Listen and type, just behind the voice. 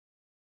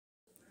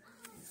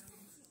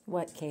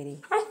What,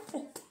 Katie?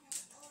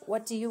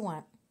 What do you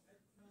want?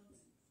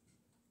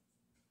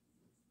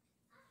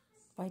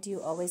 Why do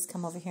you always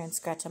come over here and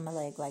scratch on my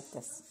leg like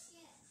this?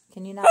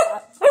 Can you not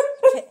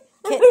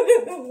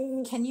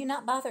can you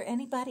not bother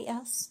anybody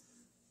else?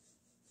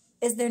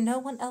 Is there no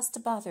one else to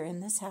bother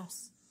in this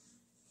house?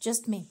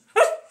 Just me.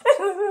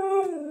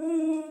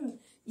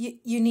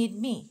 You need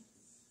me.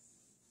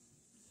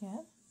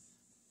 Yeah?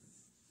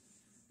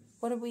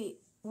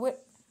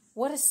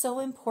 What is so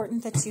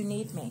important that you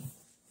need me?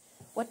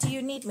 What do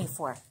you need me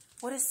for?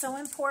 What is so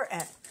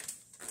important?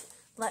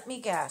 Let me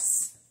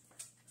guess.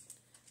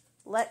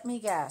 Let me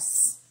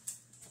guess.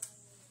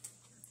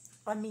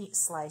 A meat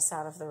slice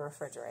out of the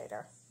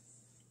refrigerator.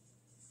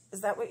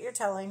 Is that what you're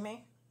telling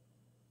me?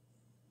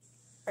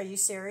 Are you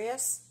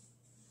serious?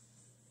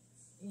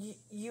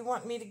 You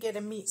want me to get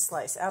a meat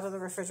slice out of the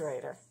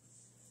refrigerator?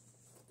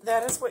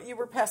 That is what you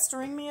were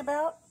pestering me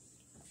about?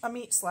 A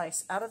meat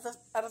slice out of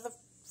the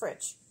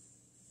fridge.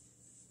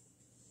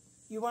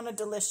 You want a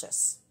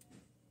delicious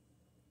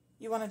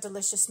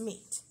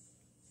meat.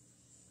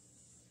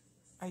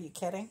 Are you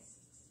kidding?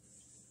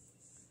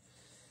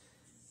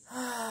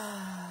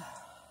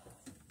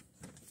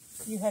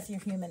 You have your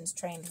humans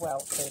trained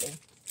well, Katie.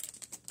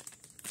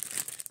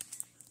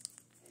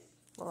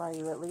 Well, are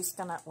you at least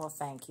gonna... Well,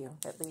 thank you.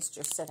 At least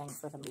you're sitting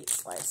for the meat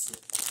slice.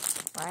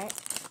 Right?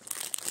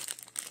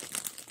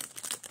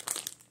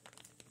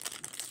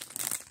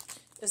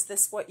 Is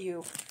this what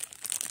you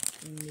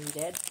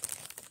needed?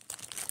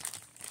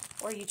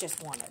 Or you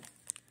just wanted?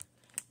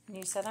 And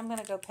you said, I'm going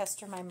to go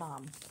pester my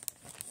mom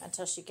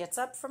until she gets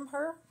up from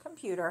her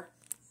computer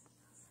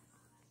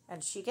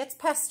and she gets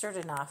pestered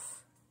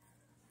enough.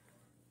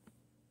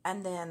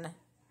 And then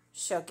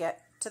she'll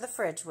get to the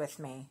fridge with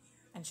me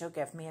and she'll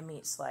give me a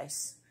meat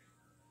slice.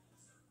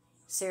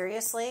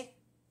 Seriously?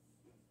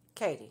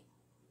 Katie?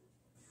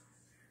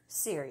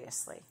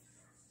 Seriously?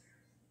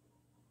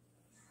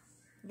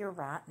 You're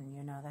rotten,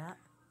 you know that?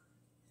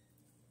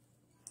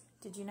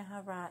 Did you know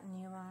how rotten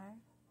you are?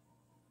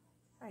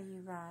 Are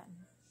you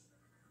rotten?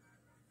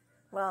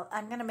 Well,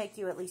 I'm going to make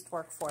you at least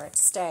work for it.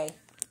 Stay.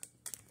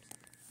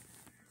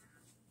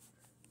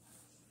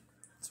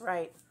 That's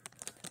right.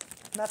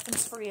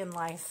 Nothing's free in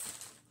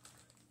life.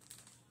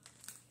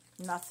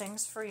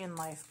 Nothing's free in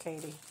life,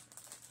 Katie.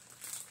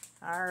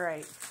 All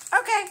right.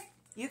 Okay.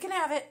 You can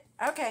have it.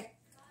 Okay.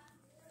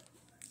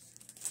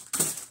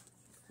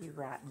 You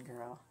rotten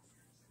girl.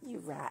 You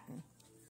rotten.